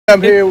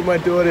I'm here with my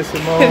daughter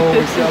Simone.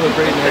 We're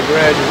celebrating her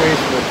graduation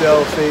from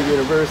Del State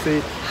University.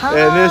 Hi.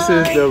 And this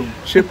is the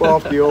chip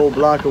off the old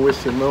block of which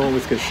Simone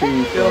was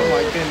conceived from. Oh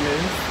my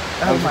goodness.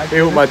 I'm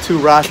here with my two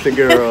Rasta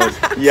girls.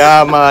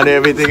 Yeah, man,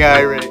 everything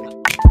I read.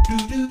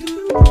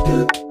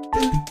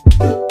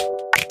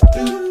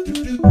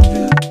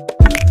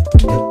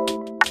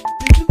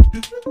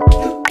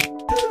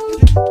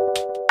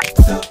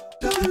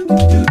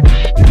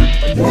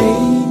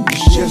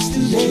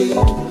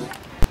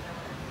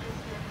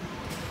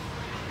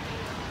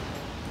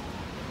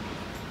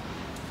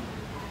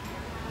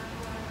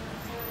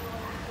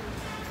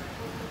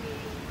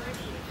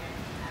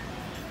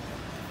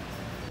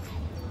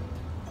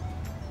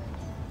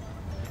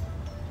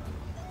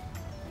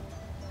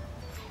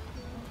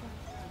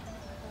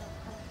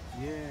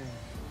 Yeah.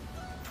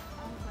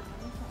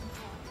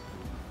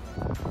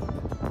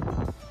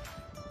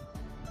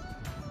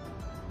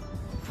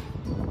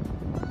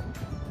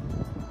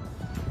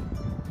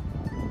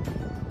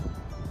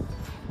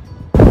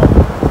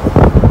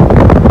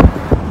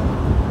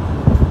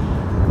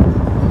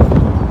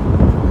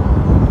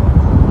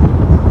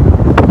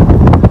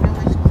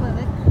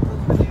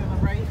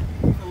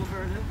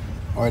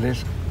 Oh,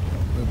 this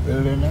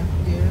building there?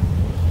 Yeah.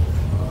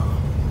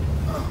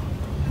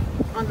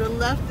 On the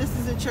left, this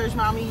is a church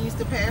Mommy used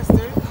to pastor.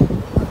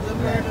 The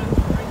Roberta,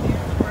 right there,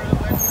 Roberta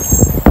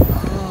West.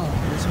 Oh,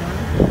 this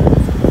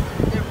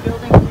one? They're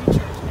building a new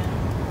church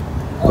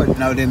now. Oh,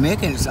 now they're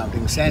making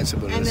something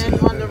sensible. And then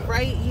on the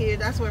right here,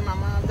 that's where my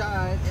mom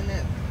died, in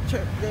that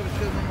church they were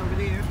building over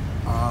there.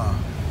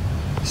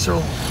 So,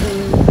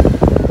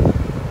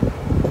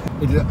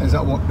 is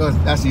that what,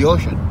 that's the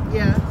ocean?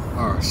 Yeah.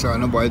 Oh, so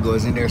nobody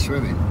goes in there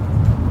swimming?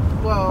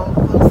 Well,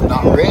 close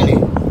not enough. really.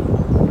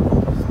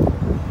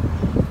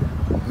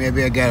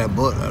 Maybe I got a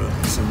boat,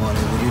 Simone.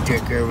 Would you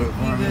take care of it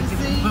for me?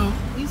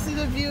 You see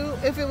the view?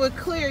 If it were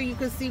clear, you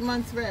could see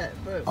Montserrat.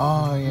 But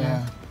oh,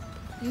 yeah.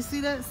 you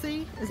see that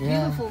sea? It's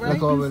Yeah, beautiful, right?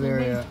 look over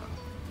there, yeah.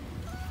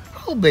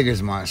 How big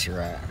is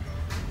Montserrat?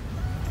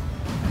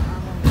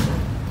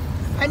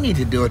 I need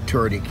to do a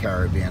tour of the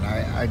Caribbean.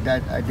 I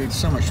did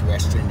so much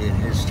West Indian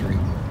history.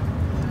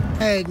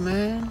 Hey,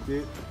 man.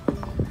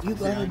 You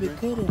gotta be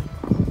kidding.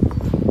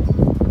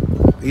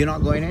 You're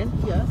not going in?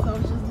 Yes, I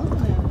was just looking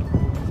at it.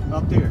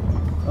 Up there.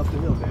 Up the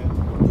hill, man.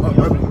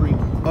 Yellow and green.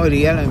 Oh, the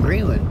yellow and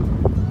green one.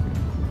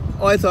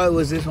 Oh, I thought it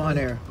was this one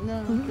there.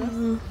 No, So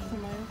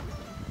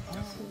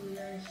we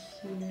are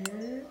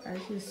here. I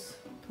just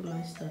put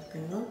my stuff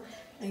down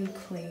and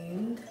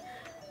cleaned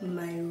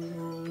my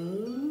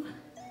room.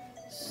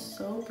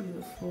 So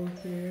beautiful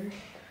here.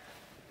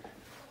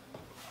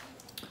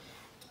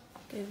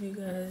 Give you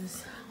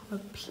guys a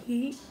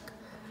peek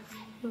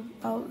of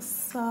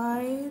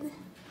outside.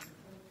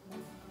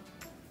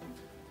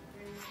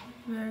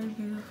 Very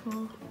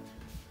beautiful.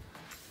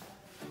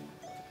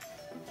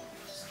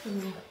 Just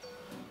gonna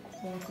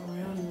walk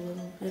around a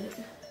little bit.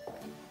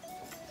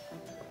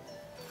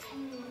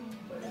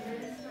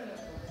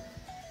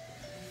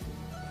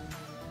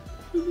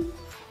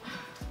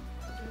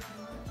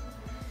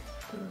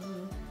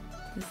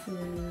 This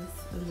is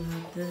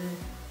another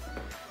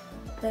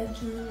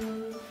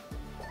bedroom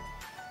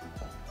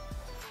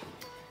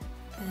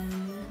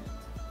and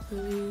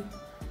really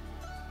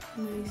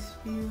nice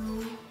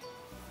view.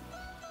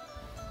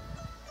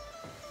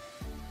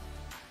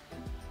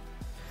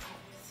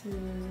 This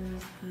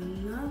is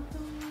another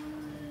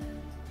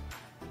one,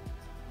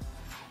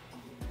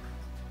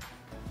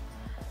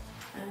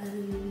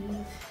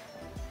 and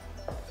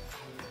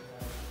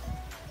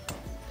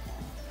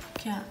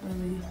can't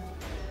really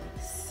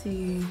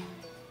see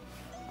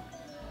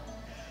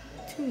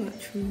too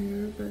much from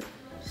here, but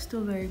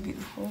still very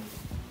beautiful.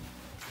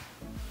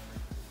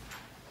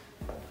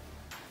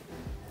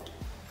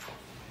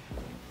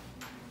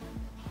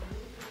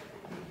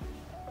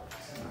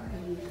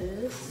 And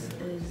this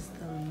is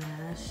the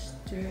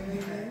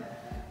master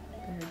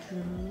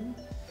bedroom.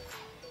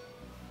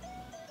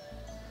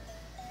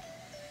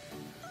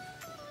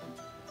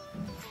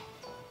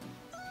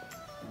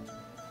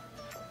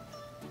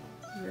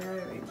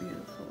 Very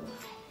beautiful.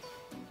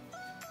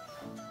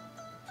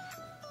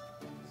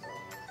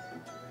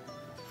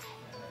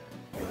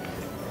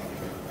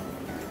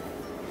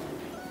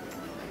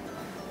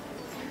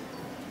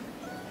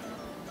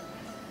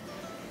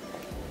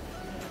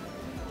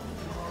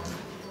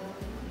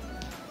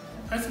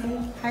 Hi,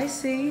 Simone. Hi,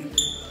 C.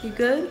 You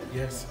good?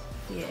 Yes.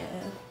 Yeah.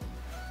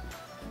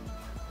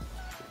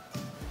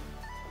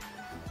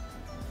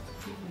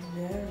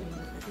 Very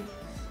nice.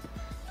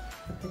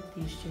 I picked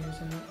these chairs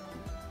out.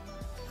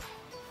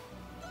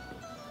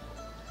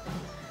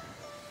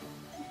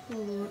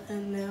 Cool.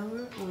 And now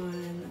we're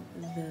on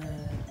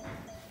the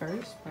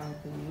first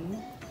balcony.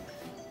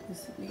 This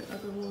is the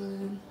other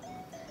one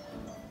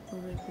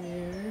over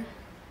there.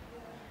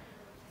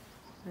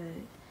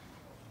 But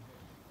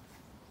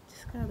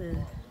just gotta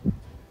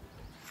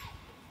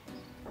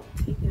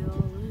take it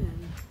all in.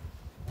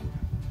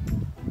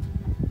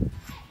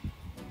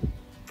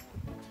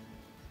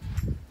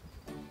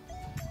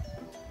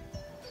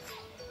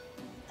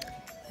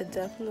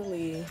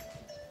 definitely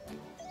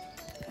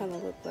kind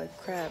of looked like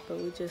crap, but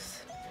we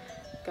just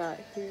got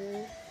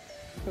here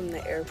from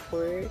the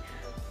airport.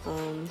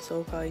 So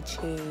we'll probably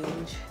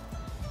change,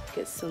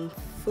 get some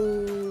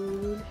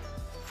food,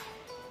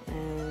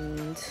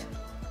 and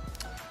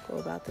go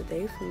about the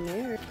day from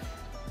there.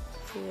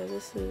 Yeah,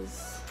 this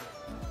is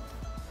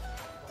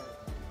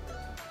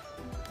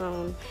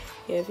yeah,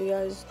 if you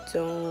guys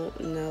don't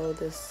know,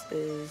 this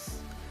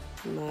is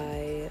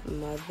my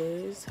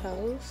mother's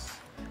house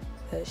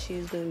that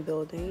she's been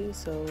building.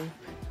 So,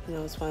 you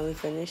know, it's finally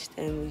finished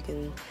and we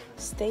can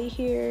stay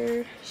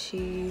here.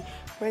 She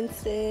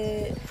rents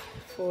it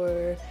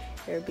for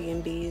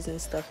Airbnbs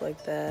and stuff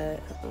like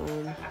that.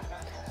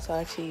 So I'll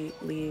actually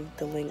leave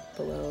the link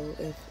below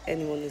if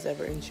anyone is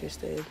ever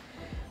interested.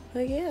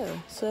 But yeah,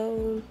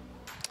 so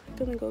I'm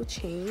gonna go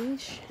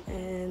change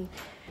and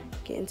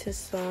get into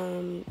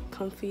some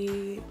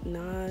comfy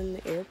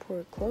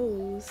non-airport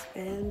clothes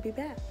and be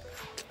back.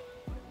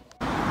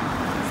 So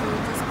we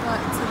just got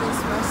to this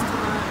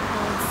restaurant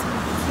called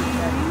Simone.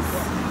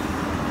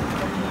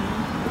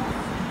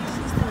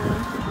 She's the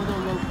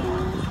little local.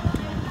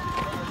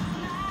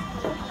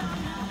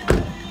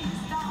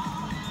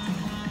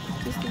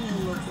 Just a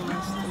little local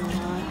restaurant.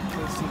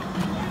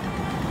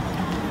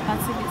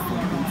 That's a good thing.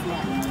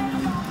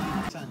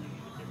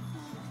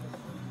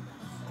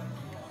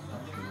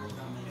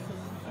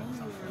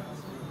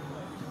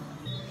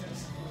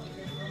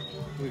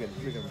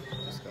 We can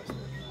discuss that.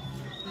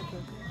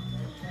 Okay.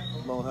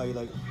 Mo, how you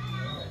like it?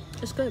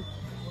 It's good.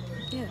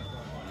 Yeah.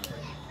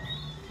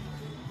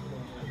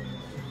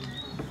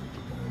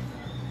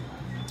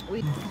 I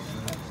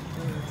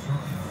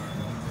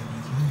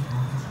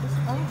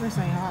hope this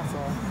ain't hot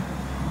sauce.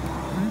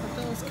 I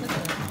thought it was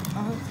cooking. I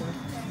hope so.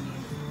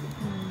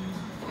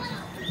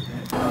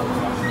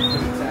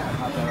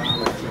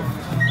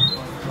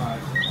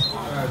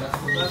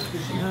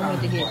 I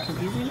had to get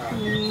cookies and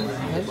cream,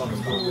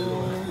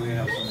 vegetables.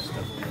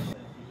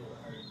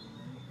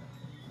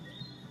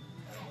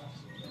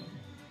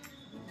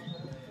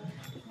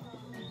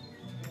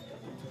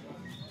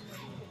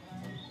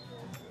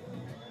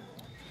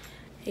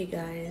 Hey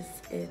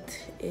guys, it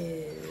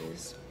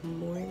is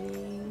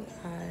morning.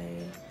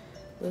 I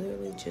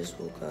literally just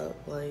woke up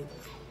like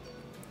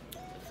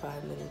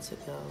 5 minutes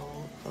ago.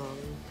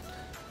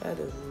 I had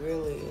a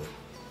really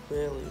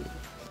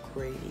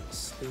great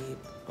sleep.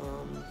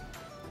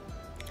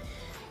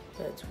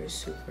 Beds were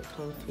super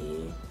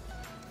comfy.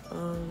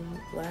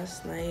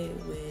 Last night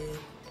we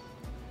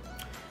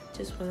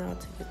just went out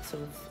to get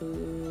some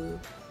food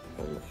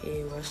from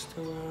a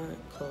restaurant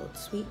called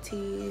Sweet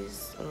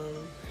Teas.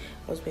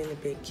 I was being a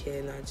big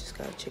kid and I just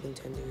got chicken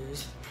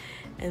tenders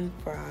and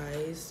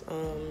fries.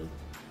 And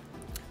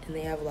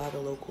they have a lot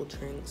of local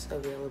drinks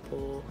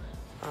available.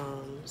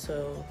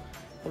 So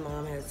my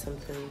mom had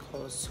something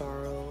called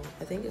sorrel.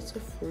 I think it's a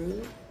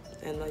fruit,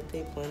 and like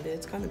they blend it.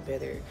 It's kind of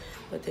bitter,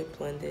 but they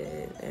blend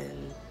it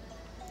and,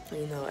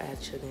 you know,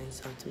 add sugar and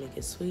stuff to make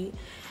it sweet.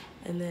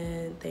 And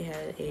then they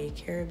had a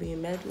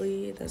Caribbean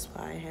medley. That's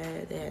what I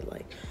had. They had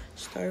like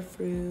star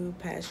fruit,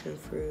 passion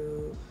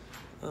fruit,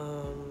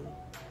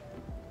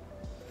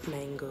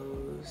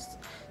 mangoes,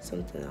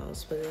 something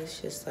else. But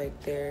it's just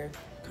like their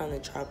kind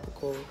of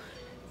tropical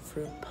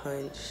fruit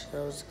punch.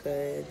 That was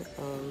good.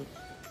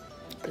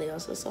 They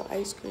also saw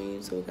ice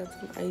cream, so we got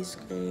some ice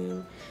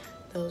cream.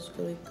 That was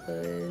really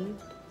good.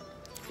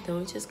 Then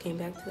we just came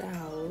back to the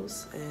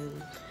house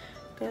and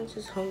kind of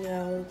just hung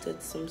out,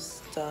 did some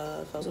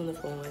stuff. I was on the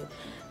phone with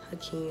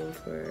Hakeem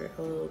for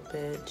a little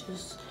bit,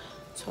 just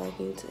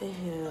talking to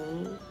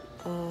him.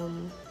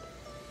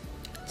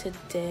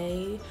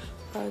 Today,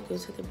 I'll probably go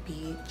to the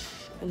beach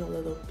in a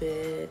little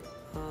bit.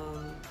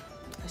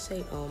 I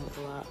say a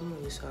lot, I'm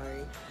really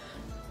sorry.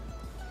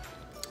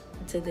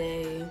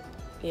 Today,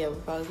 yeah,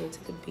 we'll probably go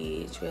to the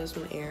beach. We have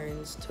some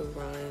errands to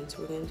run, so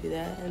we're gonna do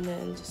that and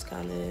then just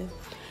kind of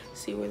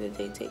see where the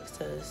day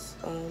takes us.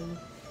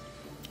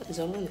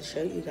 So I'm gonna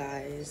show you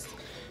guys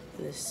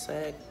in a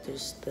sec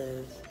just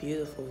the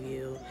beautiful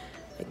view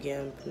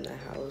again from the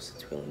house.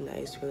 It's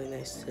really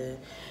nice to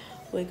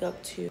wake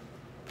up to.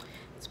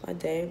 It's my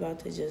day, about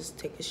to just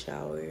take a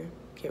shower,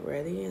 get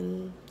ready,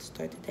 and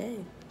start the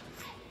day.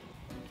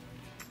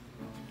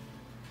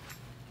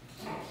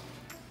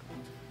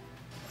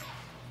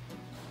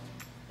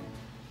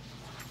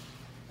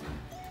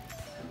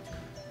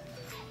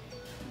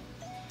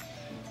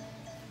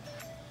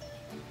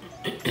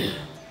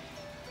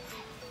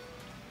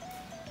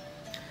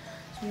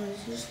 So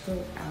let's just go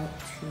out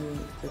to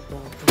the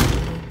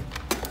balcony.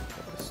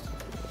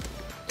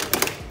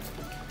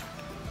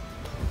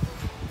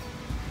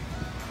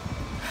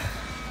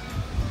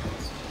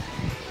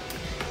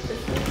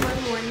 This is my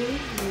morning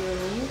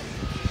view.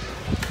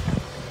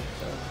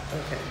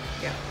 Okay,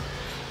 yeah.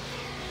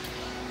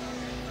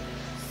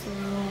 So,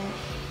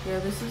 yeah,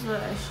 this is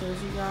what I showed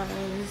you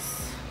guys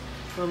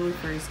when we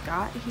first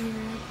got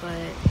here,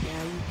 but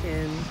yeah, you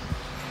can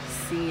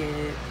see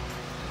it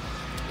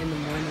in the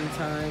morning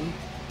time.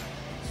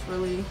 It's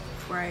really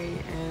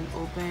bright and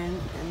open,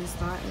 and it's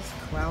not as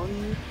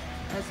cloudy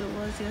as it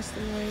was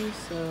yesterday,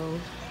 so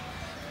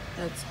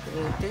that's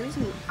good. There's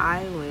an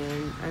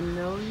island. I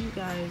know you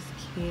guys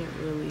can't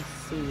really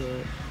see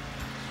it,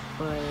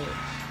 but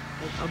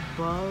like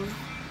above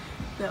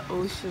the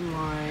ocean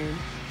line,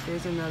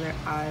 there's another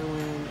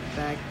island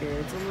back there.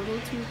 It's a little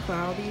too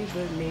cloudy,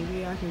 but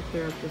maybe I can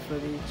clear up the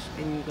footage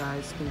and you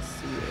guys can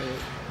see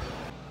it.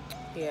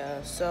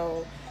 Yeah,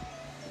 so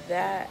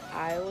that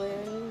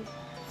island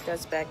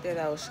that's back there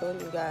that I was showing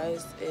you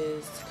guys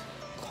is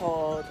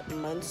called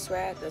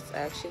Montserrat. That's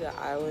actually the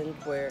island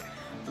where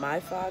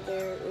my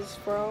father is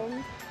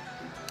from,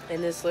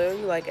 and it's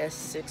literally like a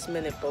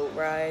 6-minute boat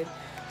ride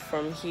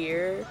from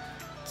here.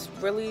 It's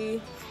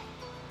really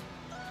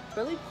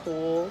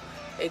cool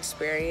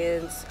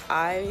experience.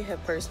 I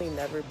have personally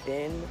never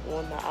been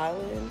on the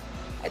island.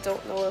 I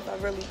don't know if I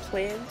really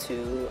plan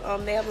to.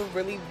 They have a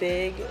really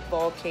big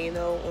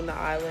volcano on the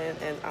island,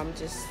 and I'm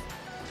just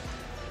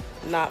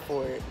not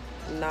for it.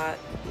 Not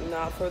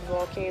for the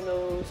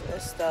volcanoes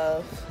and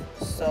stuff.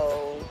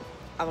 So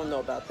I don't know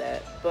about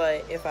that.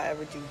 But if I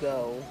ever do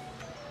go,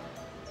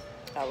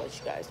 I'll let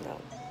you guys know.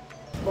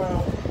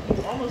 Well,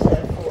 you almost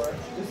had 4.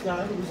 This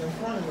guy who was in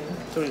front of me.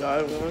 So you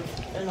got one?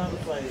 And I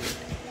was like,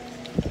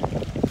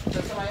 so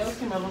somebody else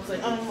came up and was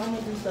like, I'm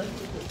gonna do stuff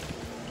with this.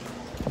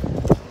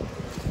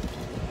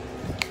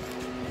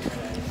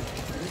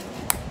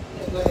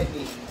 Go ahead,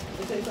 eat.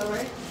 It tastes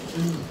alright?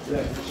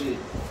 Yeah, shit.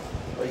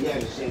 But yeah,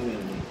 the same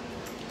with me.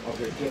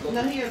 Okay, pickle.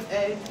 No, he has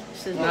egg.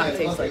 This does not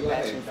taste like go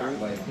ahead. passion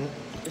fruit.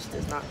 This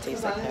does not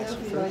taste like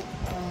passion fruit. Like,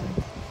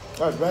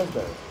 Oh, it's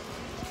raspberry.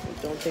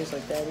 It don't taste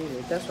like that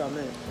either. That's what I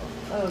meant.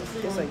 oh,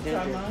 Tastes like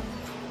ginger.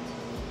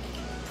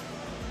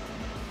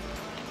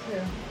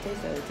 Yeah.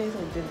 It tastes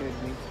like ginger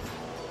to me.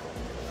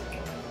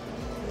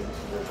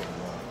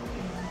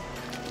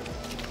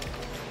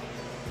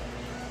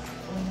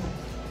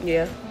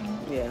 Yeah.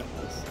 Yeah.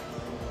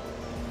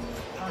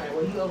 Alright,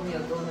 well, you owe me a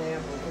golden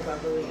apple because I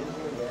really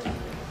enjoyed that.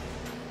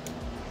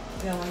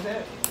 You don't like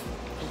that?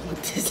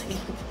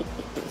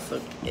 It's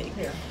okay.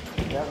 Here.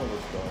 That one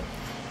was gone.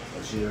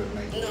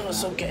 No,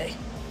 it's okay.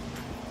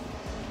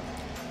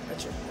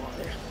 That's your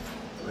water.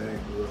 When I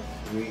grew up,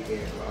 we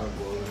ate a lot of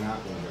golden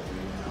apples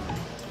every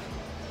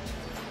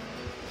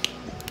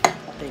I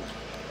think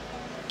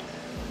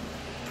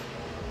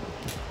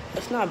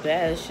it's not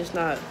bad. It's just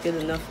not good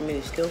enough for me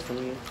to steal from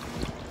you.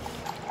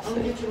 I'm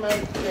gonna get you my,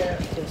 yeah.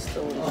 You can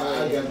still enjoy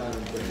I it. got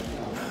nothing for you.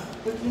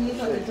 But you need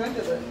something to drink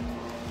of it.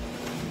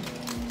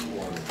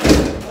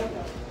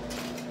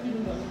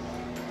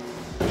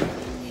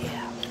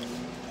 Yeah.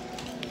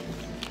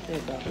 There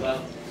you go.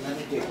 Well, let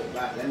me take it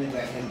back. Let me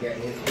let him get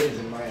his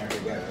and mine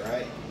together,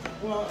 right?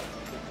 Well,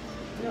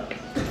 no.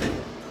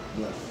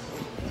 Yeah.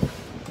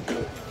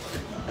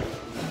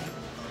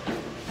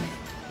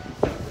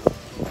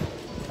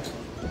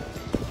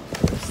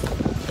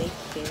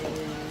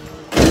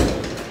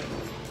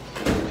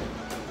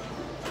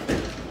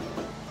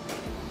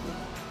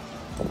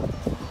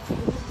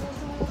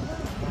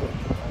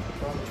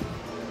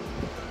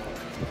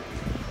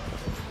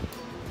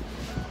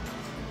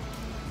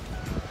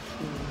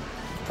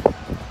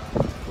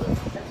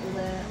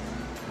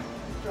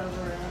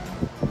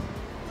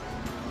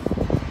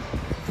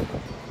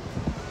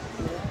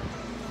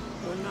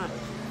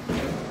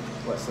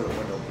 What sort of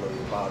window blow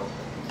your bottle?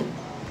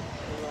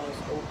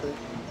 It's open.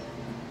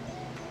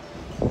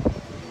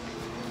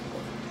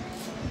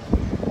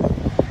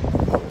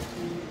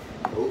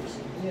 Oops.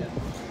 Yeah.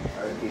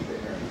 I'll keep it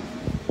here.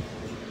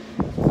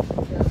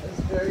 Yeah,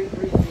 it's very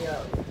breezy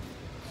out.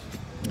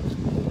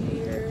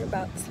 We're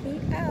about to be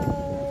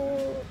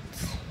out.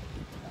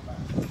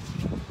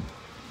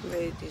 I'm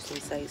ready to do some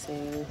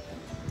sightseeing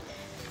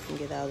and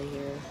get out of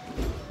here.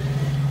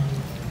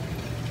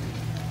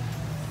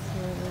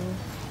 So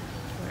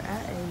we're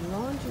at a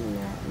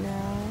laundromat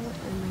now,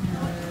 and we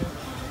have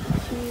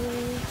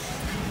huge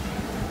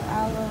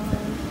aloe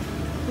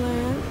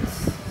plants.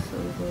 So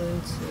I'm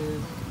going to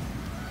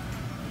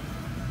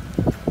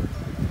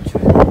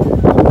try to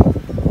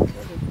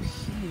get a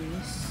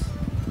piece.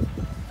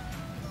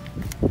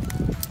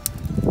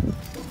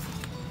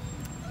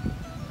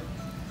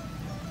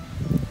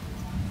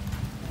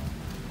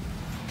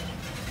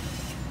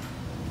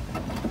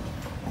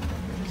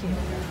 So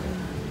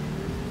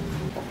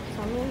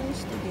I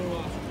managed to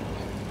get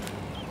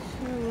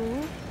 2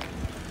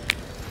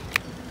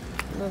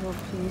 little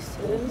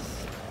pieces.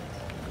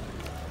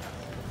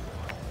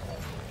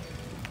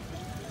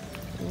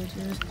 I'm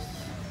just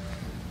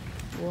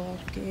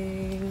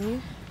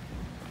walking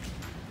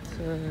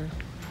to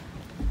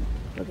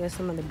look at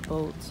some of the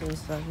boats and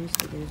stuff. You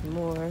see there's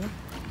more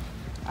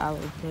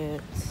aloe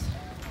plants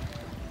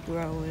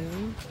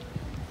growing.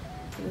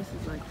 So this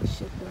is like the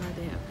shipyard.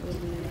 They have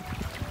really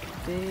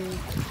big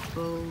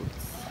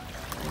boats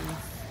and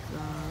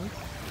stuff.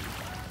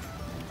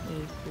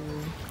 Very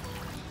cool.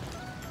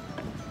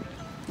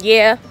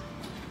 Yeah.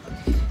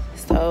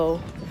 So,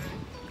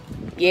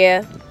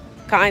 yeah,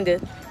 kinda.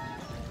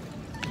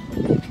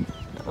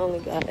 I only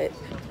got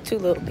 2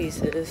 little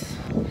pieces,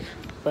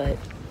 but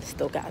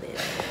still got it.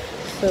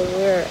 So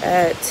we're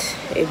at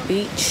a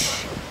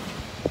beach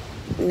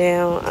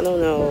Now, I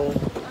don't know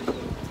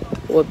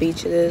what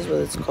beach it is, what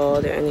it's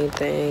called or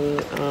anything.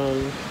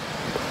 And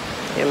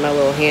my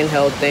little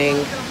handheld thing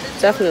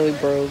definitely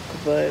broke,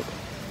 but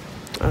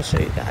I'll show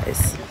you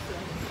guys.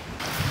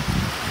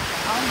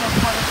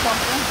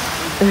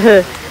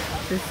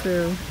 Just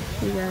so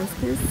you guys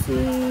can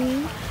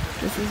see,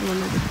 this is one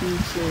of the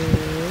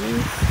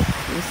beaches.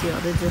 You see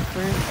all the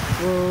different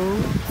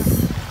boats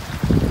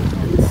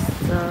and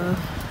stuff.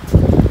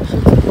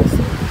 Should take this in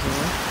as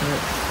well, but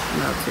I'm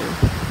about to.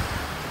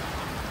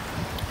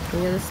 But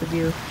yeah, this is the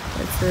view.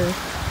 It's a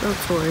little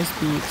tourist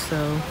beach, so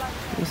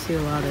you see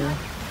a lot of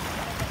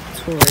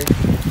tourists.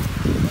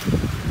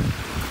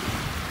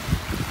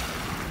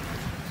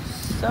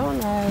 So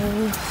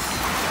nice.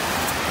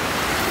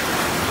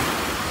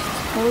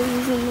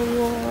 Toes in the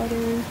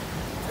water.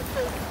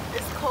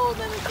 It's cold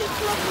and it gets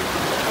lovely.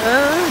 I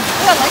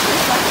like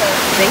this sucker.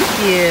 Thank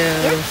you.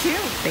 They're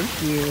cute. Thank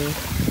you.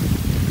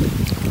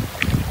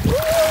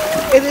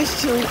 It is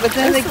chewy, but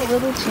then It's it a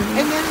little chewy.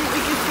 and then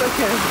it gets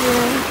okay.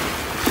 Yeah.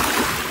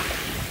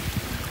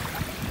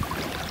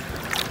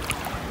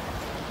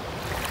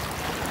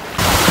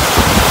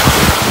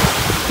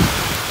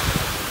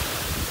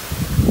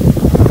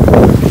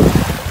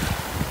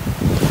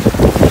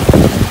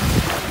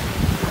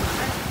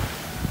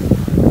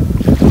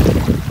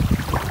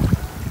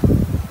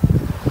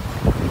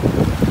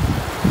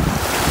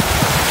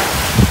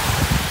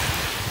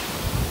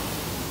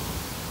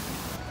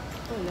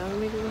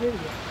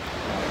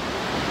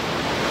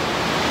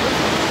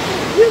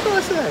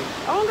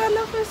 I don't got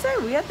nothing to say.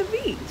 We at the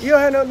beach. You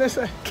don't have nothing to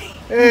say.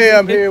 Hey,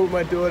 I'm here with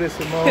my daughter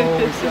Simone.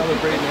 We're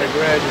celebrating her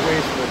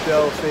graduation from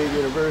Del State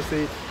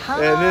University.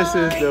 Hi. And this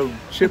is the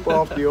chip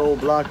off the old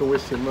block in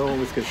which Simone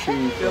was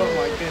conceived. Oh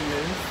my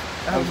goodness.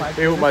 I'm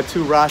here with my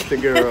two Rasta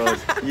girls.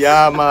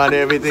 Yeah, man,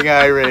 everything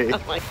I rate.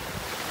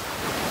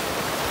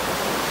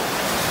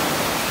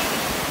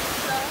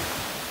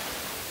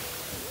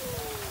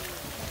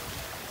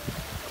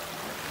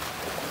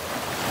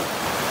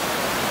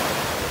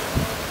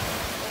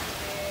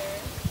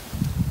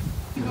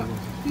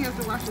 He has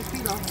to wash his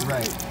feet off.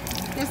 Right.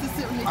 He has to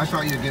sit on his I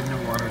thought you were giving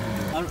him water to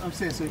do. I'm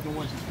saying so you can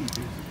wash his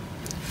feet.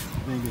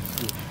 Then get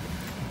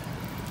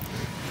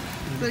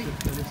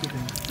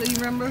So you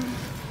remember?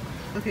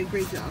 Okay,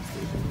 great job,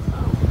 Steve.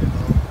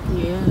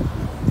 Yeah.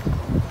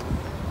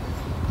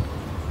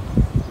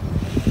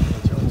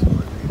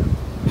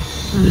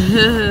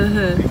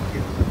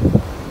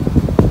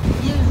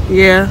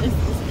 Yeah. It's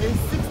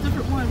 6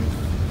 different ones.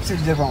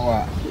 6 different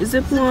what?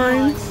 Zip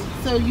lines.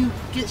 So you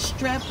get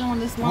strapped on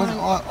this line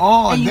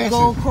Oh, and you this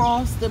go is-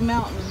 across the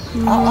mountain.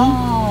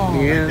 Oh.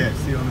 Yeah. Yeah,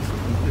 see on this one.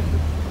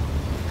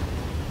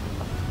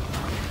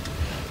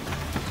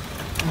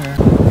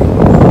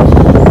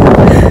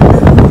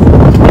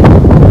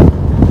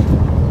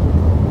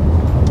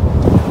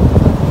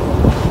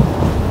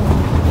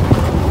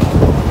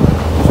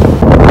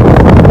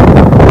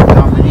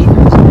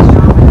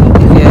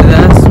 Yeah,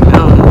 that's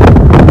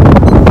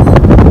mountain.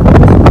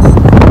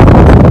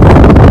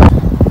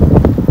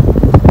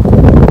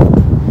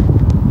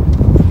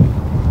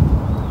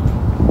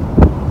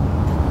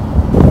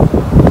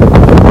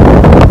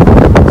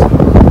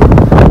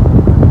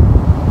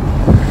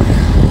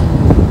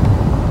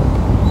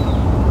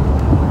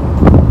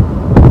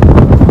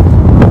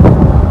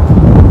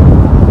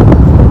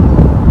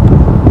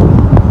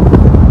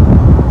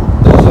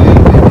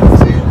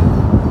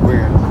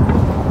 Where?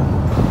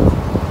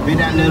 Be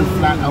that little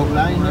flat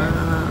outline there?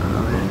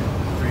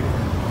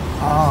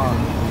 Oh.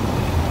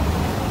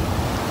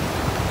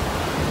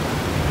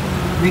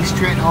 Big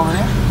straight over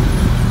there?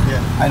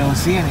 Yeah. I don't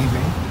see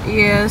anything.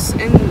 Yes,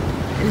 and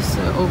it's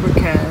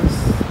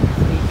overcast.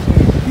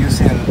 You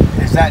see,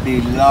 is that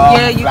the long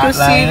Yeah, you flat can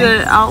line? see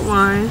the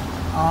outline.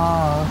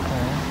 Oh,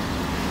 okay.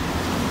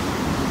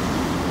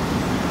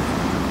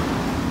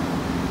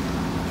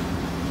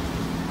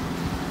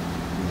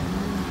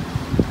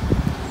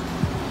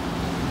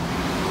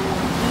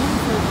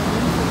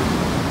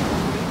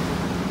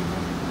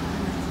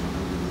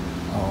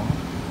 Oh.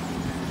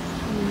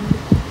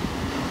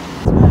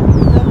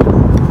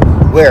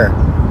 Where?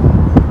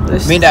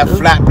 It's Mean that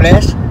flat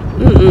place?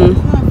 Mm-mm.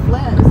 It's not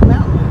flat, it's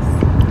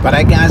mountainous. But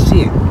I can't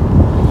see it.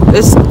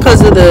 It's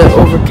because of the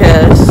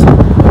overcast.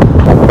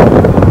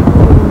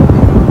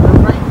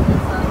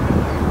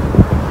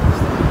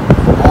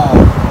 Oh.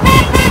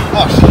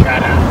 Oh,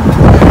 shut up.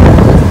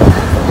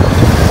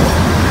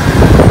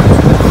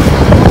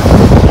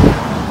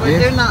 But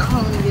they're not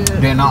home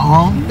yet. They're not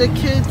home? The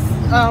kids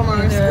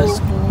are in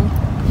school.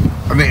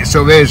 I mean,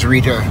 so there's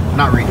Rita.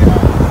 Not Rita.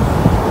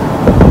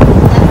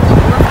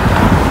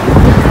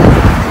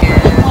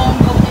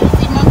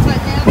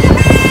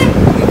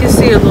 You can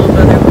see a little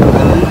better.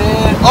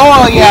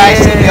 Oh, yeah, I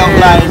see the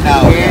outline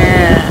now.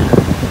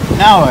 Yeah.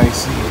 Now I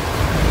see it.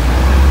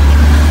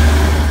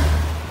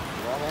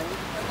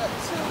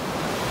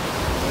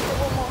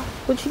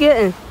 What you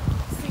getting?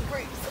 Sea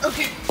grapes.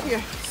 Okay,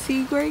 here.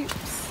 Sea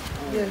grapes?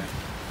 Yeah.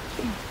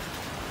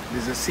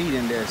 There's a seed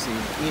in there, see.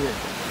 Eat it.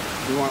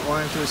 You want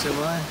one, two,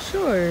 Simone?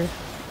 Sure.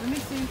 Let me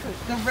see.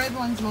 The red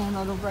ones,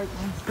 Mona, the red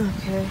ones.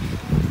 Okay.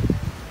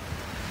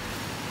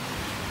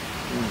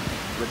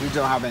 But these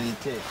don't have any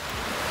teeth.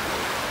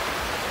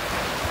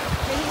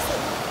 Can you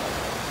see?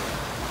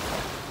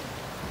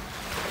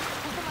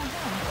 What am I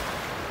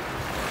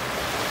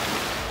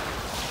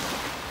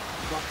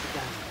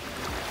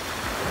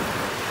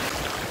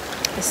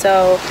doing?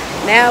 So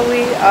now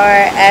we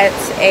are at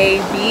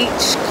a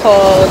beach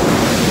called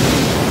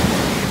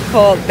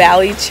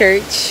Valley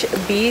Church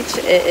Beach.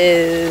 It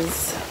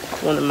is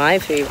one of my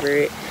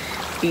favorite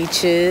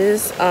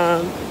beaches.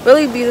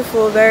 Really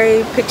beautiful,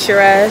 very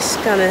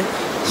picturesque. Gonna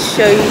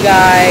show you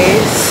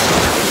guys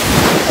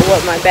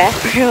what my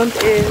background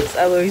is.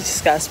 I literally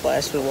just got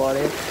splashed with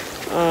water.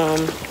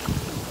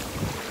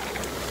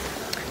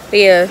 But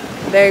yeah,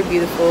 very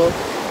beautiful,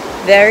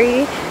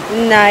 very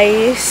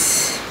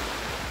nice.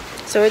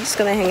 So we're just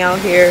gonna hang out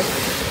here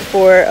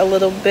for a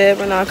little bit.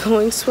 We're not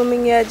going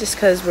swimming yet just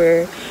because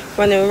we're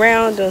running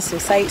around doing some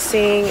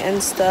sightseeing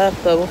and stuff,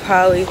 but we'll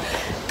probably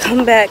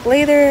come back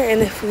later,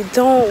 and if we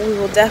don't, we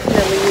will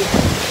definitely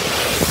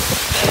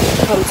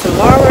come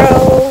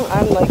tomorrow.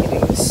 I'm like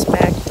getting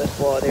smacked with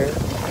water.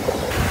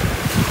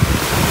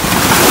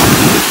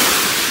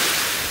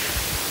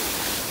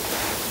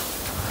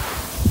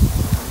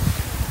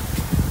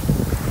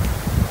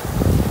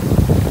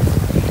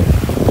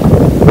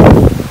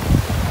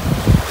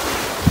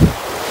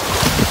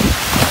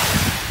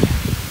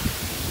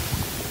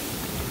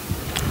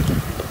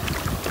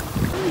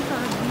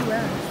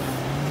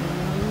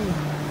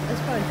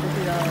 That's probably $50.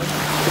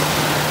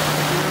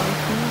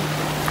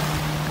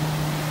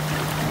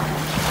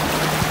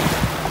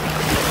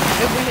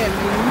 If we had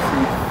meals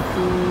and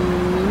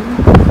food,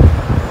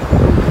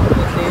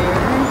 there.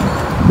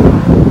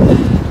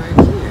 And right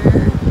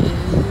here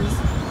is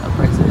a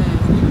president.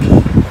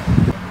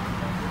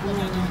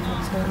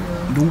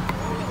 Nope.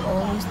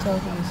 Always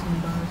talking to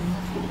somebody.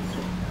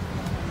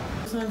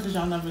 Because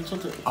y'all never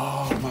took it.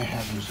 Oh my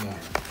heavens, yeah.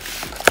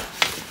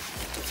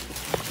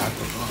 I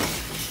forgot.